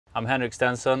I'm Henrik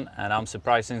Stenson and I'm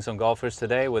surprising some golfers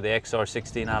today with the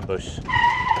XR16 ambush.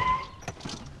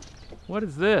 What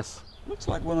is this? Looks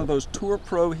like one of those Tour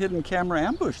Pro hidden camera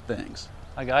ambush things.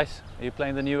 Hi guys, are you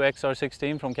playing the new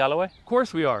XR16 from Callaway? Of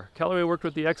course we are. Callaway worked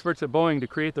with the experts at Boeing to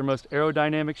create their most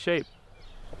aerodynamic shape.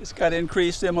 It's got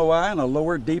increased MOI and a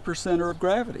lower, deeper center of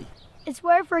gravity. It's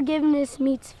where forgiveness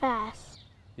meets fast.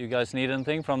 You guys need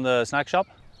anything from the snack shop?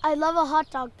 I'd love a hot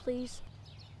dog, please.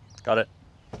 Got it.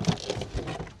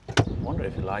 I wonder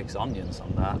if he likes onions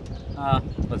on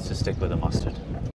that. Let's just stick with the mustard.